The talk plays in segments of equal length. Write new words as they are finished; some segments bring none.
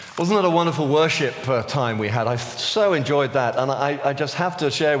Wasn't it a wonderful worship time we had? I so enjoyed that. And I just have to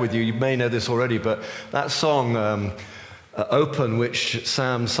share with you may know this already, but that song, Open, which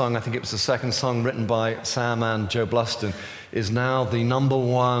Sam sung, I think it was the second song written by Sam and Joe Bluston, is now the number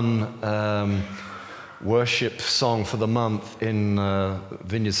one worship song for the month in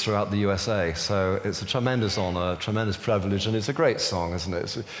vineyards throughout the USA. So it's a tremendous honor, a tremendous privilege, and it's a great song, isn't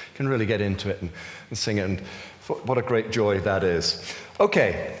it? You can really get into it and sing it, and what a great joy that is.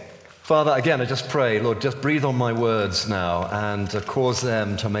 Okay, Father, again, I just pray, Lord, just breathe on my words now and cause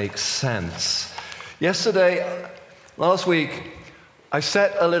them to make sense. Last week, I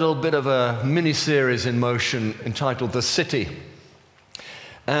set a little bit of a mini-series in motion entitled The City.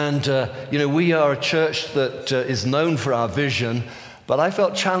 And, we are a church that is known for our vision, but I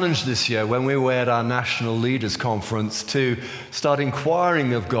felt challenged this year when we were at our National Leaders Conference to start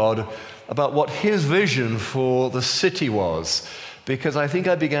inquiring of God about what His vision for the city was. Because I think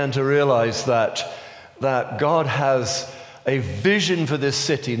I began to realize that God has a vision for this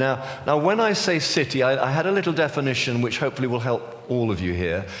city. Now, when I say city, I had a little definition which hopefully will help all of you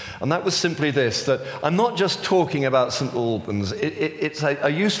here, and that was simply this, that I'm not just talking about St. Albans. It's a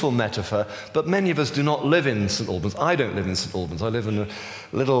useful metaphor, but many of us do not live in St. Albans. I don't live in St. Albans. I live in a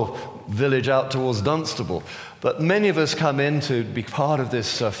little village out towards Dunstable. But many of us come in to be part of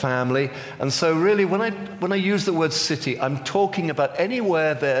this family, and so really when I use the word city, I'm talking about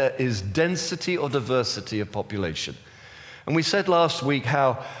anywhere there is density or diversity of population. And we said last week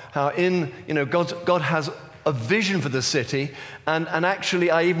how God has a vision for the city, and actually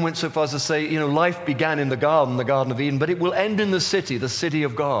I even went so far as to say, life began in the Garden of Eden, but it will end in the city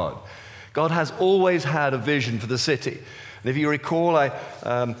of God. God has always had a vision for the city. And if you recall,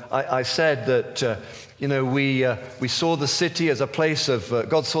 I said that we saw the city as a place of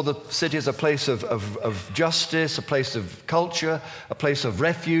God saw the city as a place of justice, a place of culture, a place of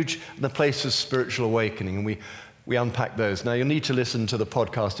refuge, and a place of spiritual awakening. And we unpacked those. Now, you'll need to listen to the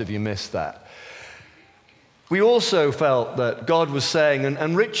podcast if you missed that. We also felt that God was saying,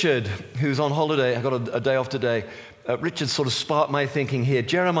 and Richard, who's on holiday, I got a day off today, Richard sort of sparked my thinking here.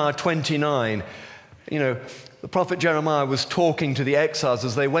 Jeremiah 29, the prophet Jeremiah was talking to the exiles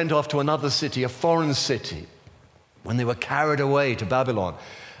as they went off to another city, a foreign city, when they were carried away to Babylon.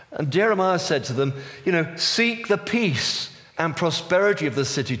 And Jeremiah said to them, seek the peace and prosperity of the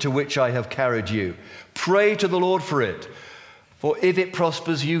city to which I have carried you. Pray to the Lord for it, for if it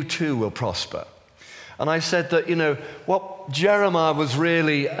prospers, you too will prosper. And I said that, what Jeremiah was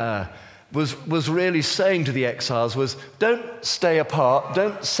really was really saying to the exiles was, don't stay apart,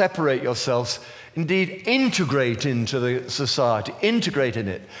 don't separate yourselves. Indeed, integrate into the society, integrate in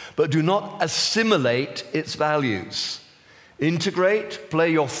it, but do not assimilate its values. Integrate,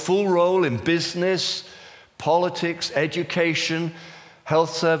 play your full role in business, politics, education,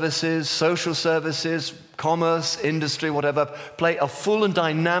 health services, social services, commerce, industry, whatever. Play a full and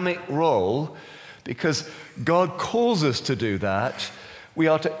dynamic role because God calls us to do that. We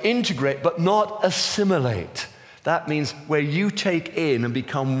are to integrate but not assimilate. That means where you take in and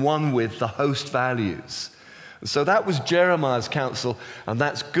become one with the host values. So that was Jeremiah's counsel, and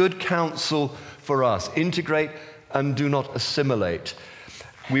that's good counsel for us. Integrate and do not assimilate.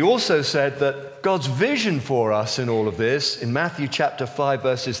 We also said that God's vision for us in all of this, in Matthew chapter 5,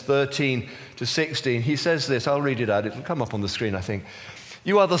 verses 13 to 16, he says this, I'll read it out, it'll come up on the screen, I think.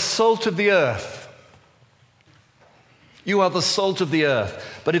 You are the salt of the earth. You are the salt of the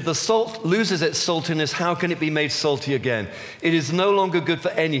earth. But if the salt loses its saltiness, how can it be made salty again? It is no longer good for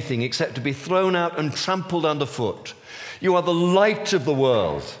anything except to be thrown out and trampled underfoot. You are the light of the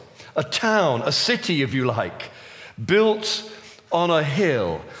world, a town, a city, if you like, built on a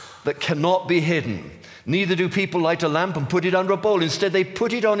hill that cannot be hidden. Neither do people light a lamp and put it under a bowl. Instead, they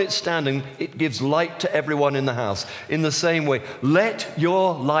put it on its stand and it gives light to everyone in the house. In the same way, let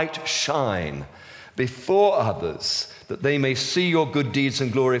your light shine before others, that they may see your good deeds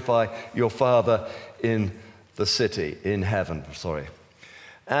and glorify your Father in the city, in heaven,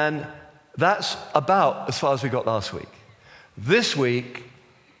 And that's about as far as we got last week. This week,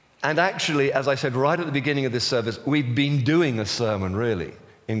 and actually, as I said right at the beginning of this service, we've been doing a sermon, really,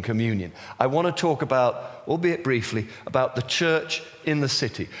 in communion. I want to talk about, albeit briefly, about the church in the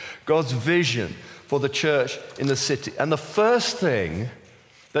city, God's vision for the church in the city. And the first thing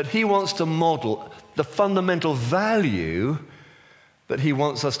that he wants to model, the fundamental value that he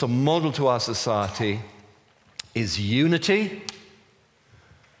wants us to model to our society, is unity,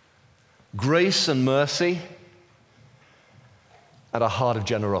 grace and mercy, and a heart of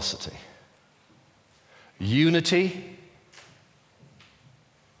generosity. Unity,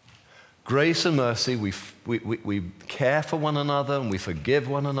 grace and mercy, we care for one another and we forgive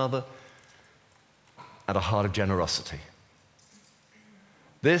one another, and a heart of generosity.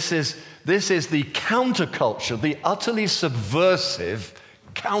 This is the counterculture, the utterly subversive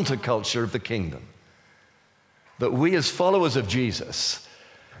counterculture of the kingdom. That we as followers of Jesus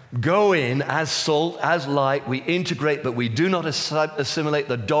go in as salt, as light, we integrate, but we do not assimilate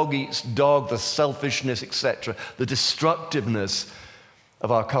the dog eats dog, the selfishness, etc., the destructiveness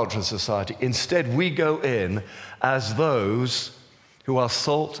of our culture and society. Instead, we go in as those who are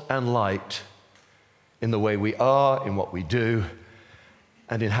salt and light in the way we are, in what we do,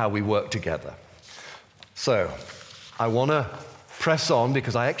 and in how we work together. So, I want to press on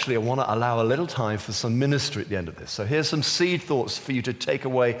because I want to allow a little time for some ministry at the end of this. So here's some seed thoughts for you to take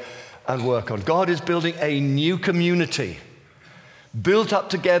away and work on. God is building a new community, built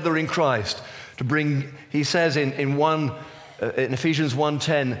up together in Christ, to bring, he says in Ephesians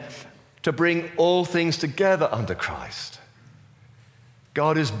 1:10, to bring all things together under Christ.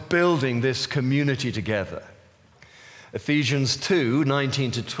 God is building this community together. Ephesians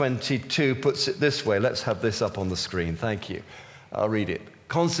 2:19-22 puts it this way. Let's have this up on the screen. Thank you. I'll read it.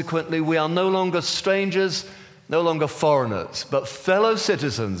 Consequently, we are no longer strangers, no longer foreigners, but fellow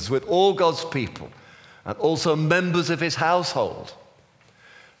citizens with all God's people and also members of his household,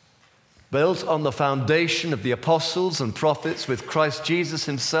 built on the foundation of the apostles and prophets with Christ Jesus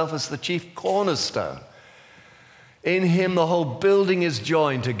himself as the chief cornerstone. In him, the whole building is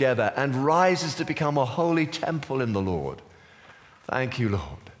joined together and rises to become a holy temple in the Lord. Thank you,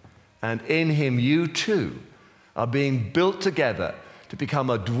 Lord. And in him, you too are being built together to become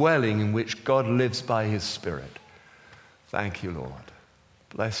a dwelling in which God lives by his Spirit. Thank you, Lord.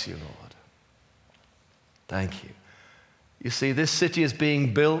 Bless you, Lord. Thank you. You see, this city is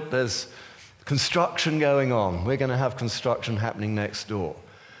being built. There's construction going on. We're going to have construction happening next door.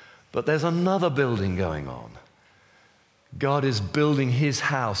 But there's another building going on. God is building his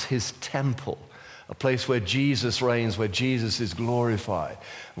house, his temple, a place where Jesus reigns, where Jesus is glorified,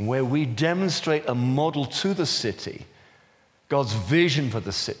 and where we demonstrate a model to the city, God's vision for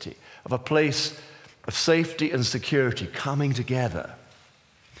the city, of a place of safety and security coming together.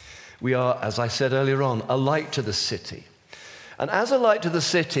 We are, as I said earlier on, a light to the city. And as a light to the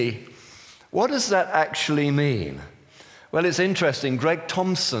city, what does that actually mean? Well, it's interesting. Greg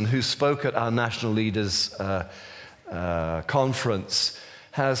Thompson, who spoke at our National Leaders Conference,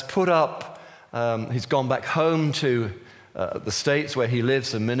 has put up, he's gone back home to the States where he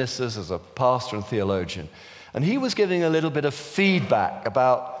lives and ministers as a pastor and theologian. And he was giving a little bit of feedback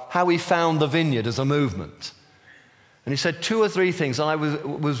about how he found the Vineyard as a movement. And he said 2 or 3 things, and I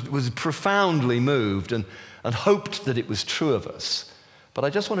was profoundly moved and hoped that it was true of us. But I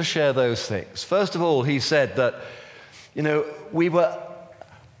just want to share those things. First of all, he said that, we were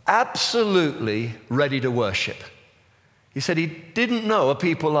absolutely ready to worship. He said he didn't know a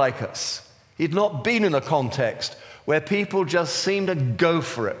people like us. He'd not been in a context where people just seemed to go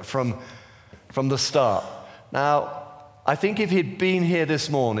for it from the start. Now, I think if he'd been here this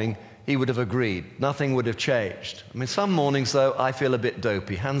morning, he would have agreed. Nothing would have changed. I mean, some mornings, though, I feel a bit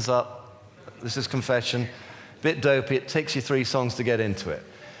dopey. Hands up. This is confession. A bit dopey. It takes you 3 songs to get into it.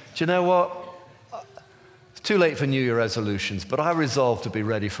 Do you know what? It's too late for New Year resolutions, but I resolve to be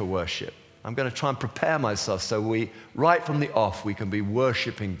ready for worship. I'm going to try and prepare myself so right from the off, we can be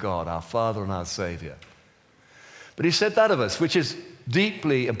worshiping God, our Father and our Savior. But he said that of us, which is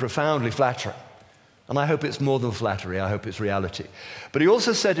deeply and profoundly flattering. And I hope it's more than flattery. I hope it's reality. But he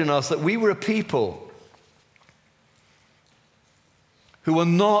also said in us that we were a people who were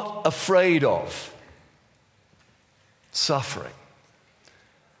not afraid of suffering.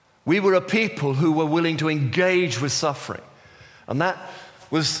 We were a people who were willing to engage with suffering. And that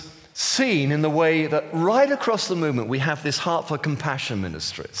was seen in the way that right across the movement we have this Heart for Compassion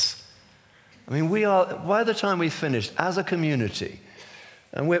ministries. I mean, by the time we finished as a community,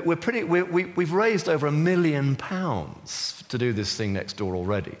 and we've raised over £1 million to do this thing next door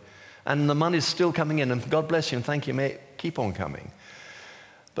already. And the money's still coming in, and God bless you and thank you, mate, keep on coming.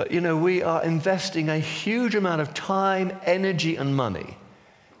 But we are investing a huge amount of time, energy, and money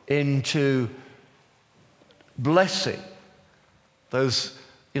into blessing those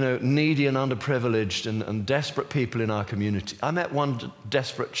needy and underprivileged and desperate people in our community. I met one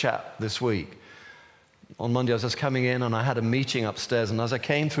desperate chap this week. On Monday, I was just coming in and I had a meeting upstairs, and as I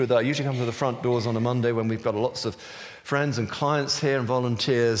came through I usually come through the front doors on a Monday when we've got lots of friends and clients here and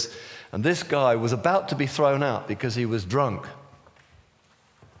volunteers, and this guy was about to be thrown out because he was drunk,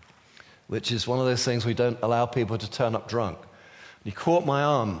 which is one of those things we don't allow people to turn up drunk. And he caught my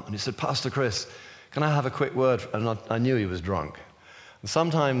arm and he said, "Pastor Chris, can I have a quick word?" And I knew he was drunk. And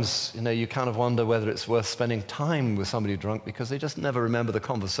sometimes, you kind of wonder whether it's worth spending time with somebody drunk because they just never remember the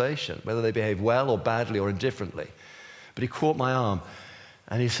conversation, whether they behave well or badly or indifferently. But he caught my arm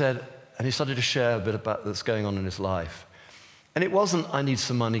and he said, and he started to share a bit about what's going on in his life. And it wasn't, I need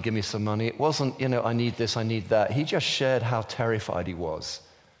some money, give me some money. It wasn't, I need this, I need that. He just shared how terrified he was.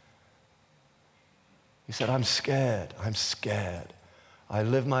 He said, I'm scared. I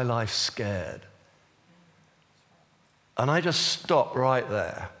live my life scared. And I just stopped right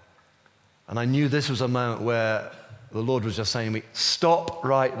there. And I knew this was a moment where the Lord was just saying to me, stop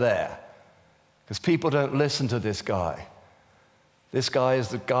right there. Because people don't listen to this guy. This guy is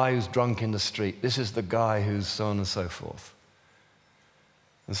the guy who's drunk in the street. This is the guy who's so on and so forth.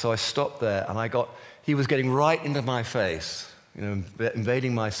 And so I stopped there, and he was getting right into my face,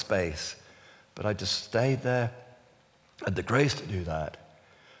 invading my space. But I just stayed there, had the grace to do that.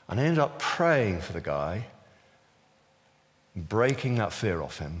 And I ended up praying for the guy, breaking that fear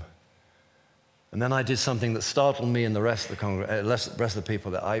off him. And then I did something that startled me and the rest of the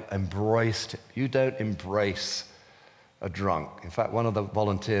people, that I embraced it. You don't embrace a drunk. In fact, one of the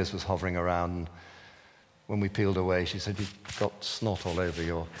volunteers was hovering around, and when we peeled away, she said, you've got snot all over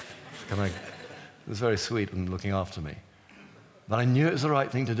your... It was very sweet and looking after me. But I knew it was the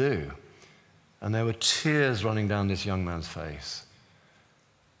right thing to do. And there were tears running down this young man's face.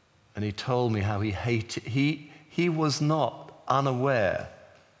 And he told me how he hated... He was not unaware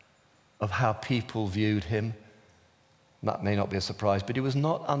of how people viewed him. That may not be a surprise, but he was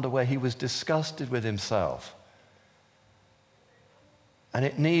not unaware. He was disgusted with himself. And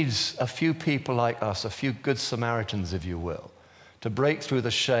it needs a few people like us, a few good Samaritans, if you will, to break through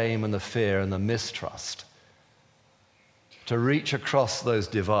the shame and the fear and the mistrust, to reach across those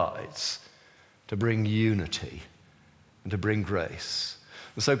divides, to bring unity and to bring grace.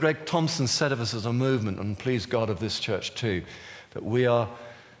 And so Greg Thompson said of us as a movement, and please God of this church too, that we are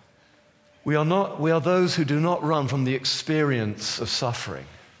those who do not run from the experience of suffering.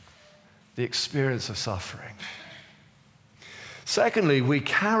 The experience of suffering. Secondly, we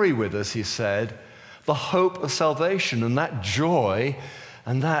carry with us, he said, the hope of salvation, and that joy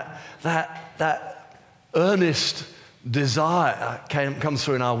and that earnest desire comes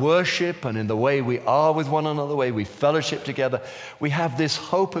through in our worship and in the way we are with one another, the way we fellowship together. We have this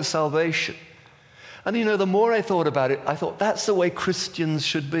hope of salvation. And the more I thought about it, I thought that's the way Christians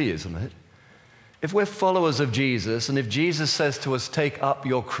should be, isn't it? If we're followers of Jesus, and if Jesus says to us, take up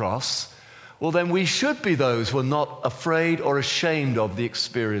your cross, well, then we should be those who are not afraid or ashamed of the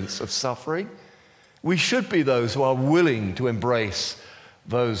experience of suffering. We should be those who are willing to embrace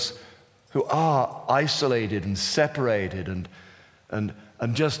those who are isolated and separated and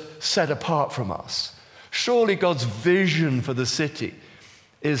just set apart from us. Surely God's vision for the city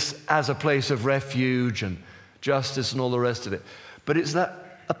is as a place of refuge and justice and all the rest of it. But it's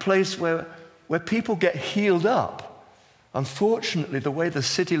a place where people get healed up. Unfortunately, the way the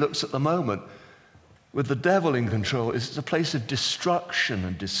city looks at the moment, with the devil in control, is a place of destruction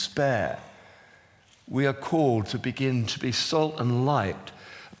and despair. We are called to begin to be salt and light,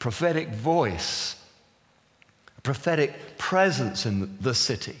 a prophetic voice, a prophetic presence in the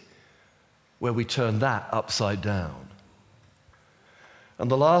city, where we turn that upside down. And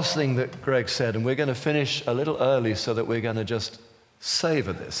the last thing that Greg said, and we're going to finish a little early so that we're going to just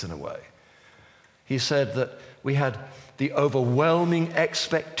savor this in a way. He said that we had the overwhelming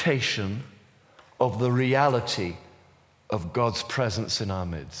expectation of the reality of God's presence in our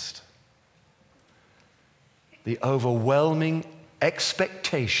midst. The overwhelming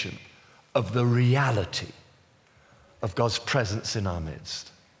expectation of the reality of God's presence in our midst.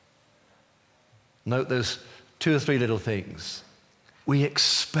 Note those 2 or 3 little things. We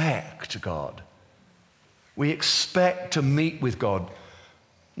expect God. We expect to meet with God,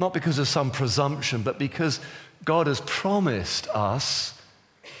 not because of some presumption, but because God has promised us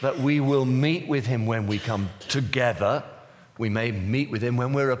that we will meet with him when we come together. We may meet with him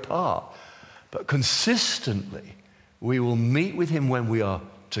when we're apart, but consistently we will meet with him when we are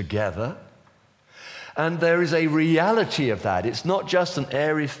together. And there is a reality of that. It's not just an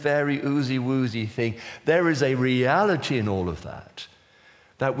airy-fairy, oozy-woozy thing. There is a reality in all of that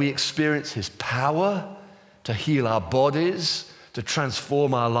we experience his power to heal our bodies, to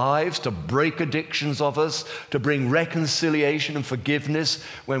transform our lives, to break addictions of us, to bring reconciliation and forgiveness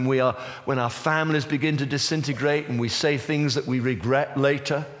when our families begin to disintegrate and we say things that we regret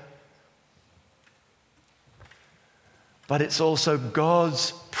later. But it's also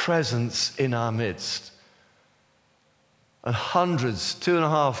God's presence in our midst. And hundreds,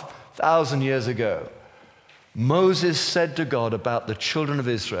 2,500 years ago, Moses said to God about the children of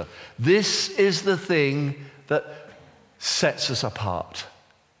Israel, this is the thing that sets us apart.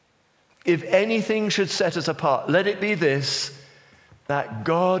 If anything should set us apart, let it be this, that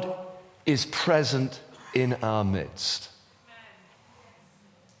God is present in our midst.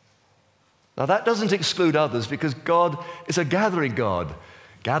 Now that doesn't exclude others, because God is a gathering God.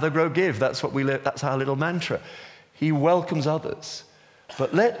 Gather, grow, give. That's our little mantra. He welcomes others.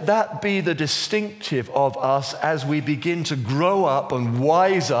 But let that be the distinctive of us as we begin to grow up and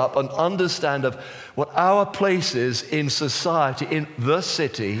wise up and understand of what our place is in society, in the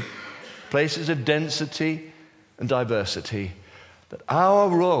city, places of density and diversity, that our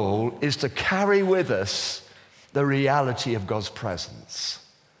role is to carry with us the reality of God's presence.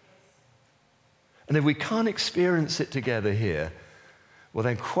 And if we can't experience it together here, well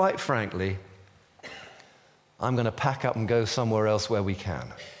then, quite frankly, I'm going to pack up and go somewhere else where we can.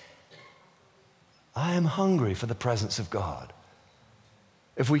 I am hungry for the presence of God.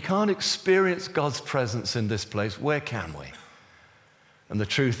 If we can't experience God's presence in this place, where can we? And the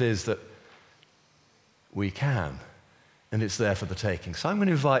truth is that we can, and it's there for the taking. So I'm going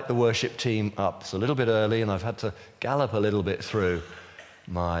to invite the worship team up. It's a little bit early, and I've had to gallop a little bit through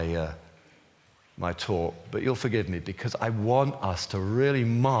my talk, but you'll forgive me, because I want us to really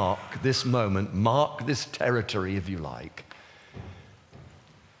mark this moment, mark this territory, if you like,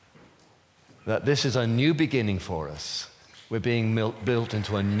 that this is a new beginning for us. We're being built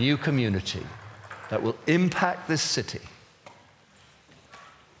into a new community that will impact this city,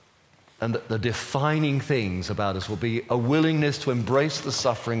 and that the defining things about us will be a willingness to embrace the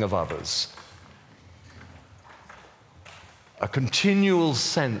suffering of others, a continual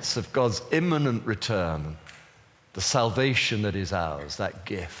sense of God's imminent return, the salvation that is ours, that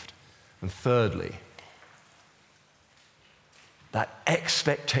gift. And thirdly, that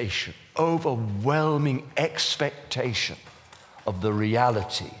expectation, overwhelming expectation of the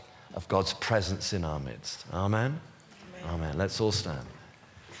reality of God's presence in our midst. Amen? Amen. Amen. Let's all stand.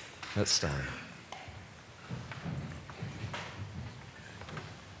 Let's stand.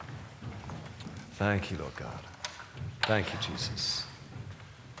 Thank you, Lord God. Thank you, Jesus.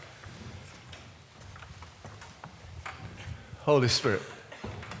 Holy Spirit,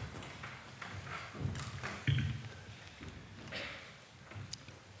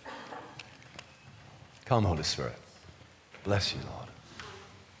 come, Holy Spirit. Bless you, Lord.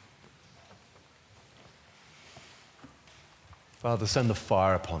 Father, send the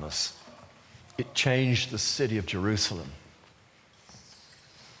fire upon us. It changed the city of Jerusalem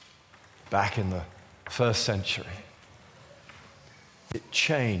back in the first century. It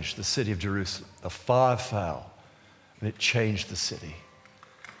changed the city of Jerusalem. The fire fell, and it changed the city.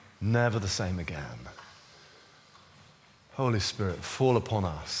 Never the same again. Holy Spirit, fall upon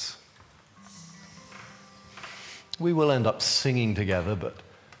us. We will end up singing together, but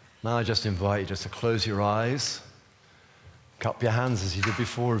now I just invite you just to close your eyes, cup your hands as you did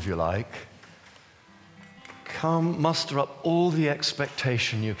before, if you like. Come, muster up all the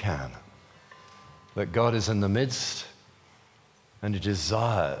expectation you can that God is in the midst. And He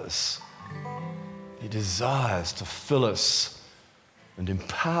desires to fill us and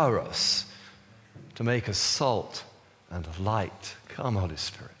empower us, to make us salt and light. Come, Holy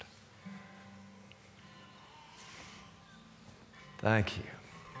Spirit. Thank you.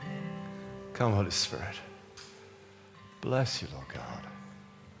 Come, Holy Spirit. Bless you, Lord God.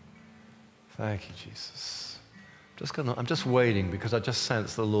 Thank you, Jesus. I'm just waiting, because I just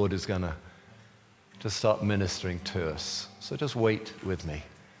sense the Lord is going to just start ministering to us. So just wait with me.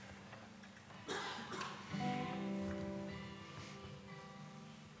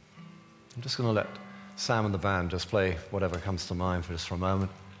 I'm just going to let Sam and the band just play whatever comes to mind for a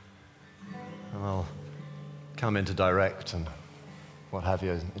moment. And I'll come in to direct and what have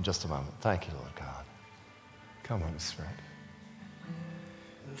you in just a moment. Thank you, Lord God. Come, Holy Spirit.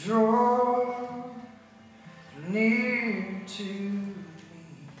 Draw near to me,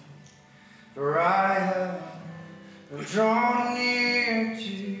 for I have drawn near to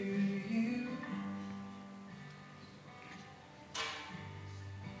you.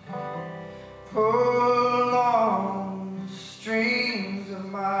 Pull on the strings of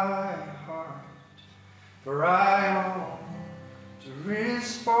my heart, for I long to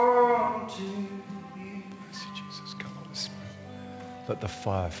respond to you. Yes, Jesus, come, Holy Spirit. Let the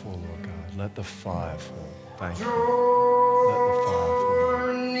fire fall, Lord God. Let the fire fall. Thank you. Let the fire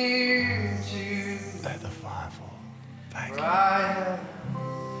fall. Near to Let the fire fall. Thank For you. I have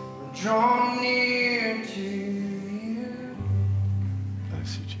drawn near to you.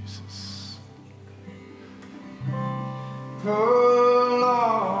 Bless you, Jesus. Pull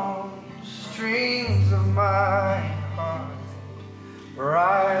on the strings of my heart, for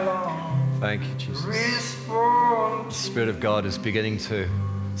I long Thank you, to Jesus. respond The to Spirit of God is beginning to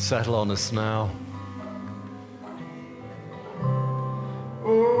settle on us now.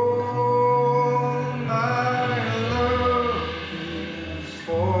 Oh, my love is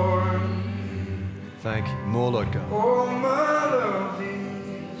for you. Thank you. More, Lord God. Oh, my love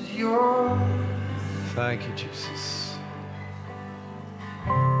is yours. Thank you, Jesus.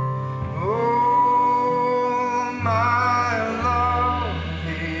 Oh, my love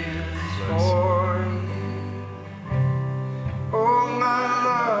is for you. Oh, my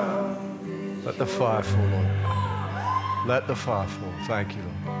love is Let the fire fall, Lord. Let the fire fall. Thank you,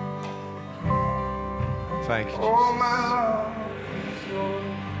 Lord. Thank you, Oh, Jesus. my love is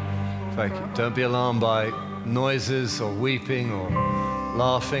yours. Thank you. Don't be alarmed by noises or weeping or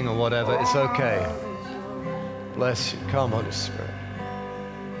laughing or whatever. It's okay. Bless you. Come, Holy Spirit.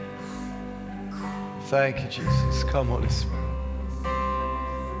 Thank you, Jesus. Come, Holy Spirit.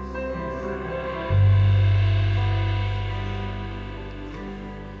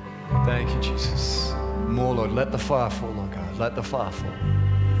 Thank you, Jesus. More, Lord. Let the fire fall, Lord God. Let the fire fall.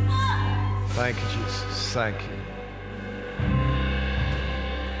 Thank you, Jesus. Thank you.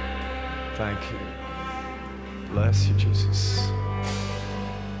 Thank you. Bless you, Jesus.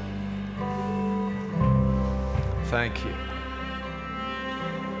 Thank you.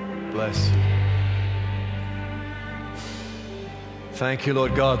 Bless you. Thank you,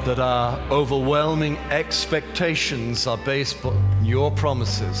 Lord God, that our overwhelming expectations are based on your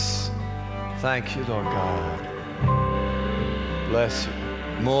promises. Thank you, Lord God. Bless you.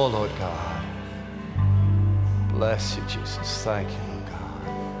 More, Lord God. Bless you, Jesus. Thank you, Lord God.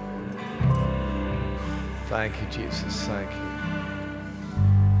 Thank you, Jesus. Thank you.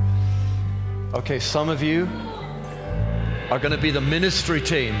 Okay, some of you are going to be the ministry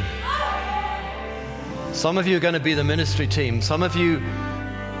team. Some of you are going to be the ministry team. Some of you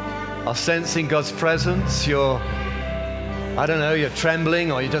are sensing God's presence. You're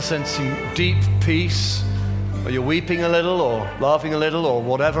trembling, or you're just sensing deep peace, or you're weeping a little, or laughing a little, or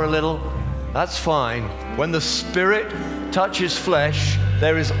whatever a little. That's fine. When the Spirit touches flesh,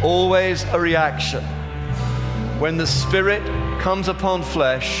 there is always a reaction. When the Spirit comes upon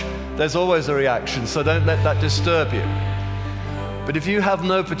flesh, there's always a reaction. So don't let that disturb you. But if you have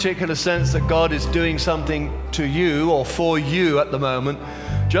no particular sense that God is doing something to you or for you at the moment,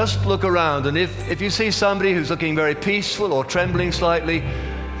 just look around. And if you see somebody who's looking very peaceful or trembling slightly,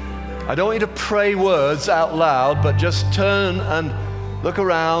 I don't want you to pray words out loud, but just turn and look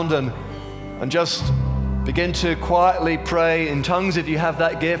around and just begin to quietly pray in tongues if you have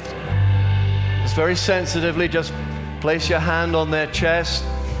that gift. Just very sensitively, just place your hand on their chest.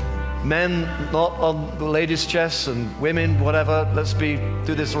 Men, not on the ladies' chests, and women, whatever. Let's do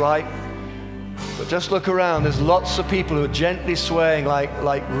this right. But just look around. There's lots of people who are gently swaying like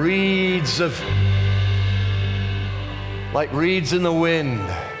reeds in the wind.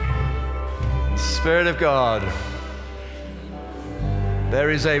 Spirit of God. There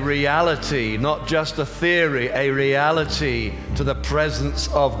is a reality, not just a theory, a reality to the presence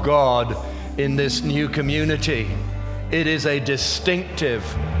of God in this new community. It is a distinctive.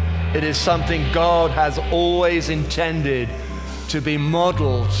 It is something God has always intended to be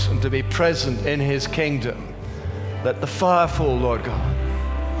modeled and to be present in His kingdom. Let the fire fall, Lord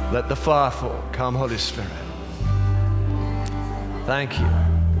God. Let the fire fall. Come, Holy Spirit. Thank you.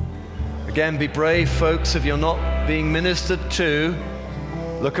 Again, be brave, folks. If you're not being ministered to,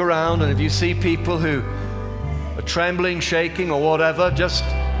 look around, and if you see people who are trembling, shaking, or whatever, just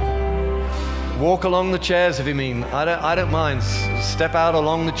walk along the chairs if you mean. I don't mind. Step out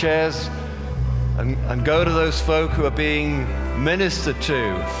along the chairs and go to those folk who are being ministered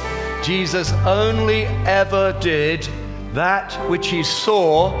to. Jesus only ever did that which He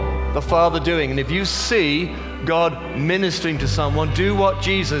saw the Father doing. And if you see God ministering to someone, do what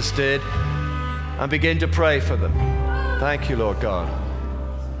Jesus did and begin to pray for them. Thank you, Lord God.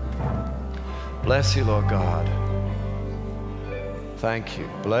 Bless you, Lord God. Thank you.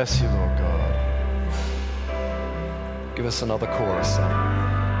 Bless you, Lord God. Give us another chorus, son.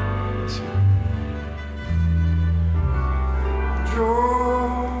 Bless you.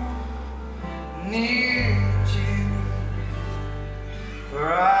 Draw near to you,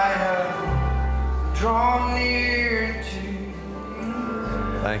 for I have drawn near to you.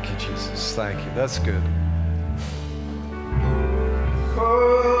 Thank you, Jesus. Thank you. That's good.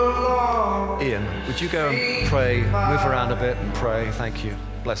 Ian, would you go and pray, move around a bit and pray? Thank you.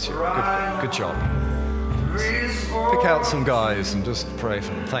 Bless you. Good job. Pick out some guys and just pray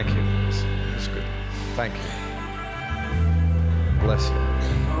for them. Thank you. That's good. Thank you. Bless you.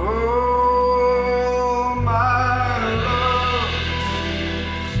 Oh, my love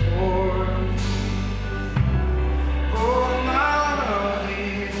is for you. Oh,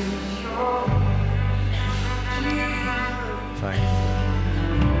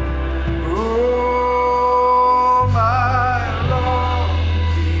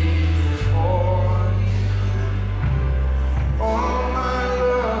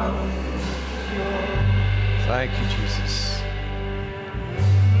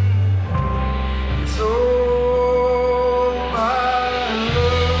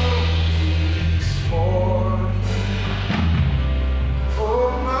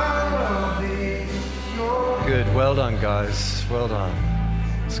 eyes. Well done.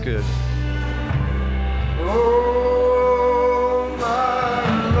 It's good. Oh,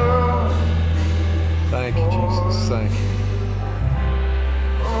 my love. Thank you, Jesus. Thank you.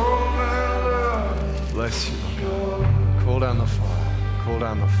 Oh, my love. Bless you, Lord God. Call down the fire. Call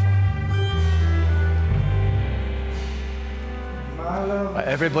down the fire. My love.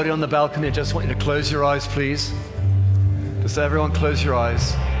 Everybody on the balcony, I just want you to close your eyes, please. Just everyone close your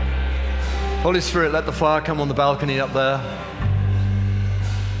eyes. Holy Spirit, let the fire come on the balcony up there.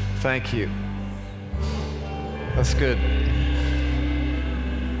 Thank you. That's good.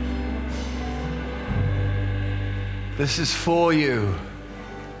 This is for you.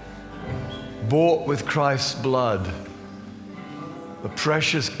 Bought with Christ's blood. The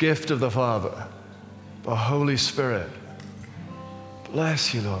precious gift of the Father. The Holy Spirit.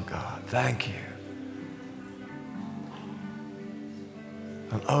 Bless you, Lord God. Thank you.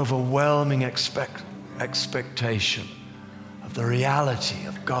 An overwhelming expectation of the reality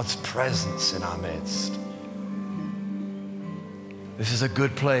of God's presence in our midst. This is a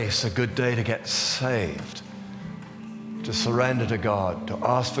good place, a good day to get saved, to surrender to God, to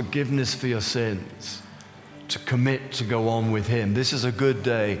ask forgiveness for your sins, to commit to go on with Him. This is a good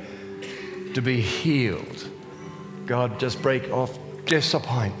day to be healed. God, just break off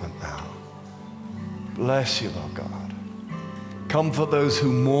disappointment now. Bless you, Lord God. Comfort those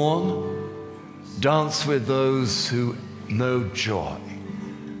who mourn. Dance with those who know joy.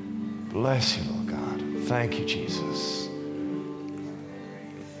 Bless you, Lord God. Thank you, Jesus.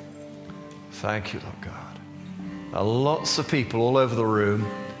 Thank you, Lord God. Now, lots of people all over the room.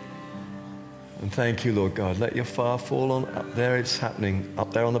 And thank you, Lord God. Let your fire fall on up there. It's happening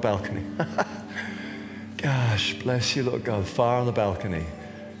up there on the balcony. Gosh, bless you, Lord God. Fire on the balcony.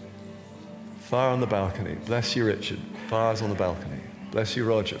 Fire on the balcony. Bless you, Richard. Fire's on the balcony. Bless you,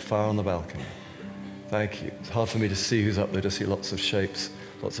 Roger. Fire on the balcony. Thank you. It's hard for me to see who's up there, to see lots of shapes,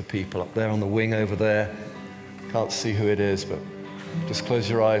 lots of people up there on the wing over there. Can't see who it is, but just close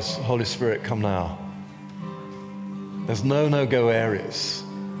your eyes. Holy Spirit, come now. There's no no-go areas.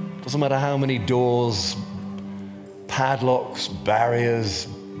 Doesn't matter how many doors, padlocks, barriers,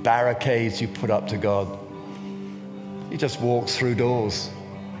 barricades you put up to God. He just walks through doors.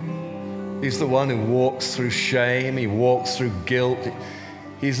 He's the one who walks through shame. He walks through guilt.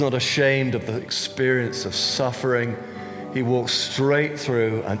 He's not ashamed of the experience of suffering. He walks straight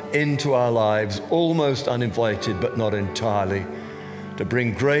through and into our lives, almost uninvited, but not entirely, to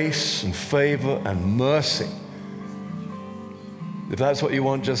bring grace and favor and mercy. If that's what you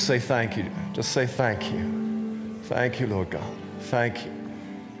want, just say thank you. Just say thank you. Thank you, Lord God. Thank you.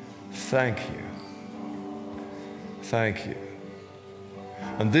 Thank you. Thank you.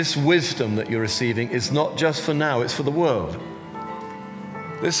 And this wisdom that you're receiving is not just for now, it's for the world.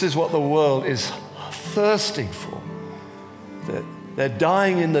 This is what the world is thirsting for. They're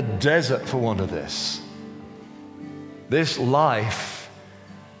dying in the desert for want of this. This life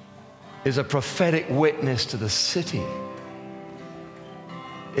is a prophetic witness to the city.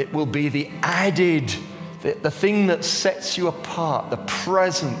 It will be the added, the thing that sets you apart, the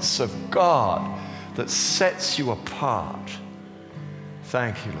presence of God that sets you apart.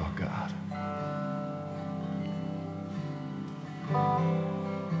 Thank you, Lord God.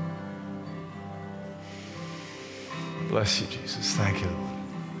 Bless you, Jesus. Thank you, Lord.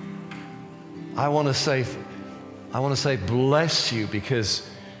 I want to say bless you because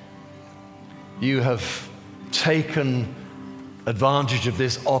you have taken advantage of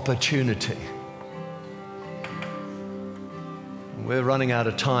this opportunity. We're running out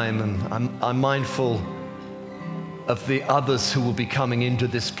of time, and I'm mindful of the others who will be coming into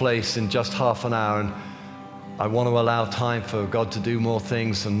this place in just half an hour, and I want to allow time for God to do more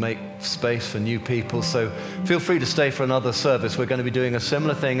things and make space for new people. So feel free to stay for another service. We're going to be doing a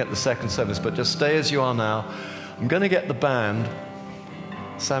similar thing at the second service, but just stay as you are now. I'm going to get the band.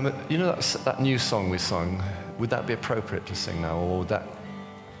 Sam, you know that new song we sung? Would that be appropriate to sing now, or would that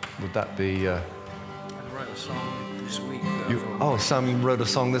be? I wrote a song this week. Sam wrote a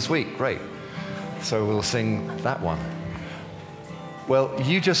song this week. Great. So we'll sing that one. Well,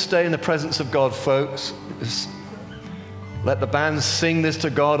 you just stay in the presence of God, folks. Just let the band sing this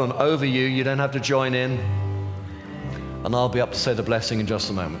to God and over you. You don't have to join in. And I'll be up to say the blessing in just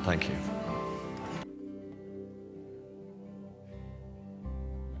a moment. Thank you.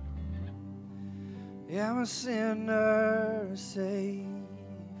 Yeah, I'm a sinner saved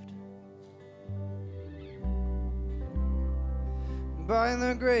by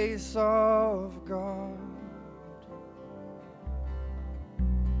the grace of God.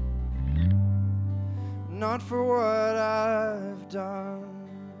 Not for what I've done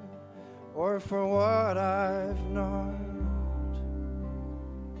or for what I've not,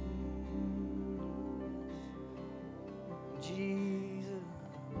 Jesus.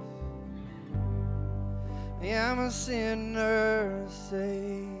 I'm a sinner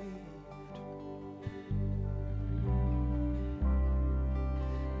saved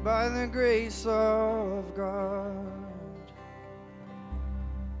by the grace of God.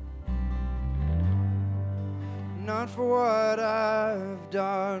 Not for what I've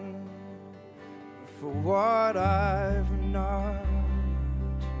done, but for what I've not.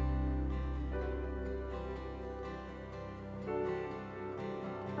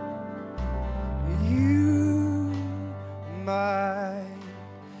 You, my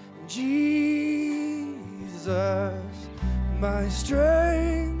Jesus, my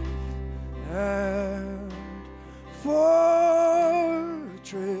strength and fortress,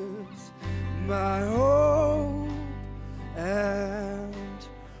 my hope and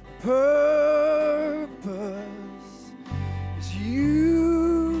purpose, is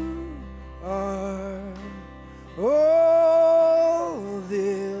you are all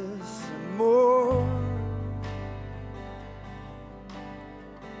this and more.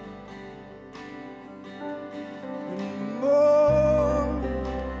 And more.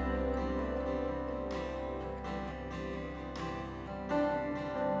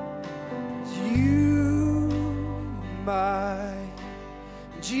 It's you, my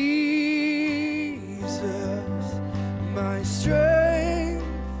Jesus, my strength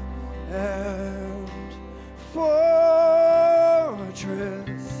and fortress,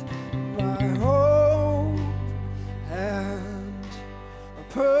 my hope and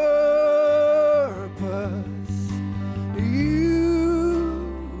purpose.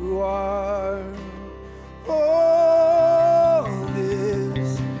 You are all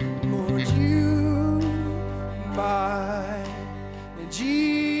this, Lord. You, my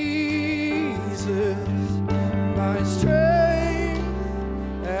Jesus, my strength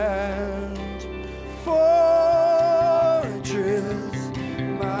and fortress,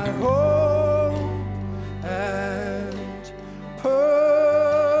 my hope and purpose.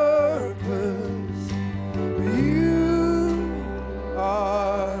 You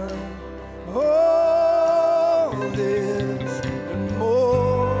are all this and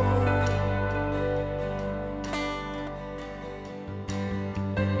more.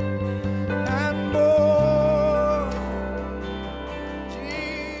 And more,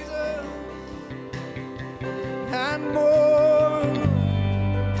 Jesus, and more,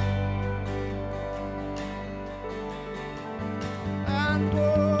 and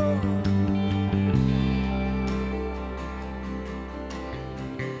more.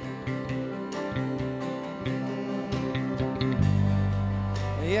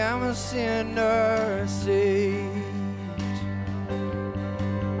 I'm a sinner saved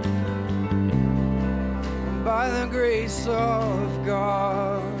by the grace of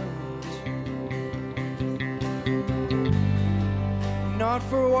God, not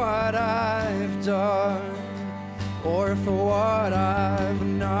for what I've done or for what I've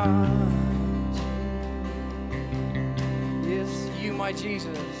not. Yes, you, my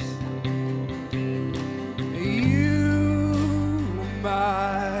Jesus. You,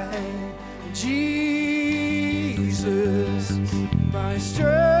 my Jesus, my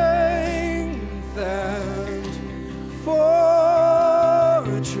strength and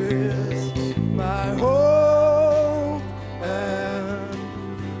fortress, my hope and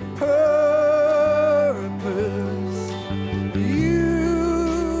purpose.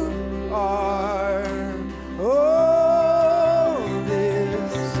 You are all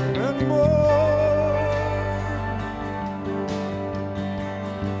this and more.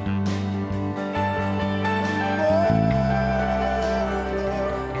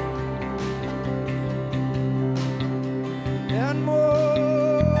 And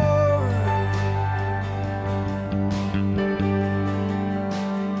more,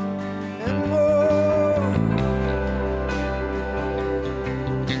 and more,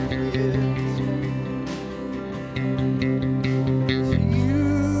 yes.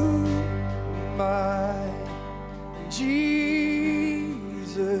 You, my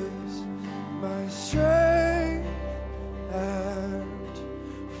Jesus, my strength and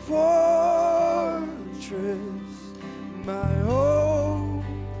fortress, my hope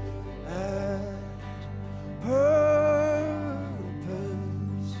and purpose.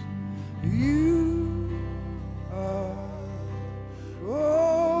 You are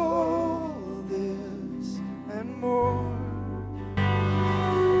all this and more.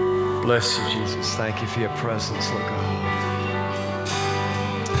 Bless you, Jesus. Thank you for your presence, Lord God.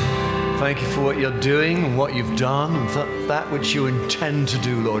 Thank you for what you're doing and what you've done and that which you intend to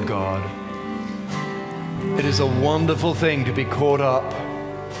do, Lord God. It is a wonderful thing to be caught up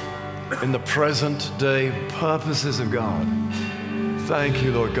in the present day purposes of God. Thank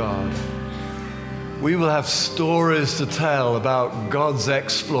you, Lord God. We will have stories to tell about God's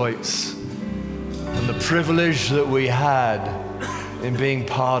exploits and the privilege that we had in being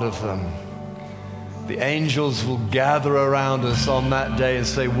part of them. The angels will gather around us on that day and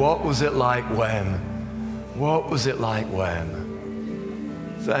say, what was it like when? What was it like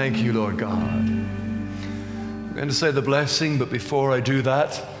when? Thank you, Lord God. I'm going to say the blessing, but before I do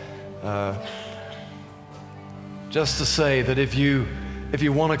that, just to say that if you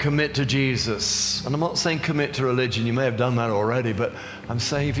want to commit to Jesus, and I'm not saying commit to religion, you may have done that already, but I'm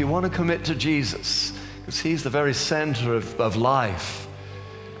saying if you want to commit to Jesus, because he's the very center of life.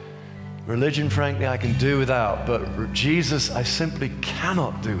 Religion, frankly, I can do without, but Jesus, I simply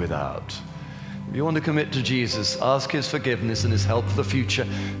cannot do without. If you want to commit to Jesus, ask his forgiveness and his help for the future,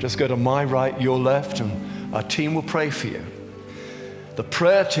 just go to my right, your left, and our team will pray for you. The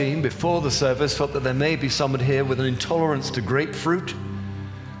prayer team before the service felt that there may be someone here with an intolerance to grapefruit.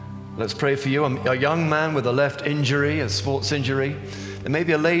 Let's pray for you. A young man with a left injury, a sports injury. There may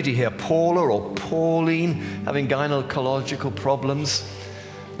be a lady here, Paula or Pauline, having gynecological problems.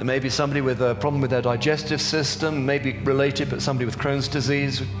 There may be somebody with a problem with their digestive system, maybe related, but somebody with Crohn's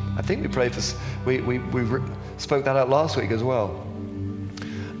disease. I think we prayed for, we spoke that out last week as well.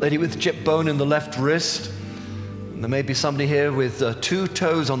 Lady with chip bone in the left wrist. There may be somebody here with 2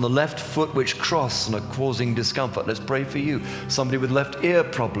 toes on the left foot which cross and are causing discomfort. Let's pray for you. Somebody with left ear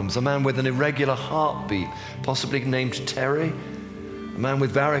problems, a man with an irregular heartbeat, possibly named Terry, a man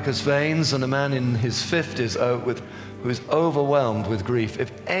with varicose veins, and a man in his 50s who is overwhelmed with grief.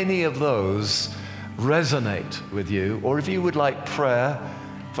 If any of those resonate with you, or if you would like prayer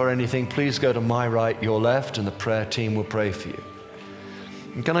for anything, please go to my right, your left, and the prayer team will pray for you.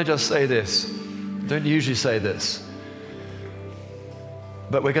 And can I just say this? I don't usually say this,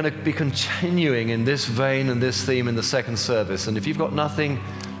 but we're going to be continuing in this vein and this theme in the second service. And if you've got nothing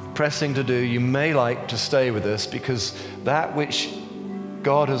pressing to do, you may like to stay with us, because that which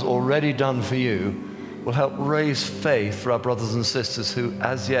God has already done for you will help raise faith for our brothers and sisters who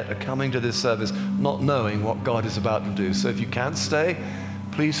as yet are coming to this service not knowing what God is about to do. So if you can stay,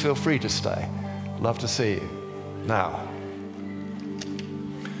 please feel free to stay. Love to see you. Now,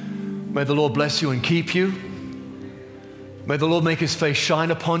 may the Lord bless you and keep you. May the Lord make his face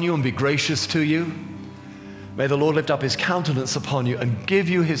shine upon you and be gracious to you. May the Lord lift up his countenance upon you and give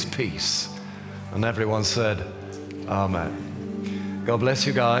you his peace. And everyone said, Amen. God bless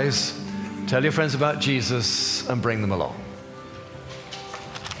you guys. Tell your friends about Jesus and bring them along.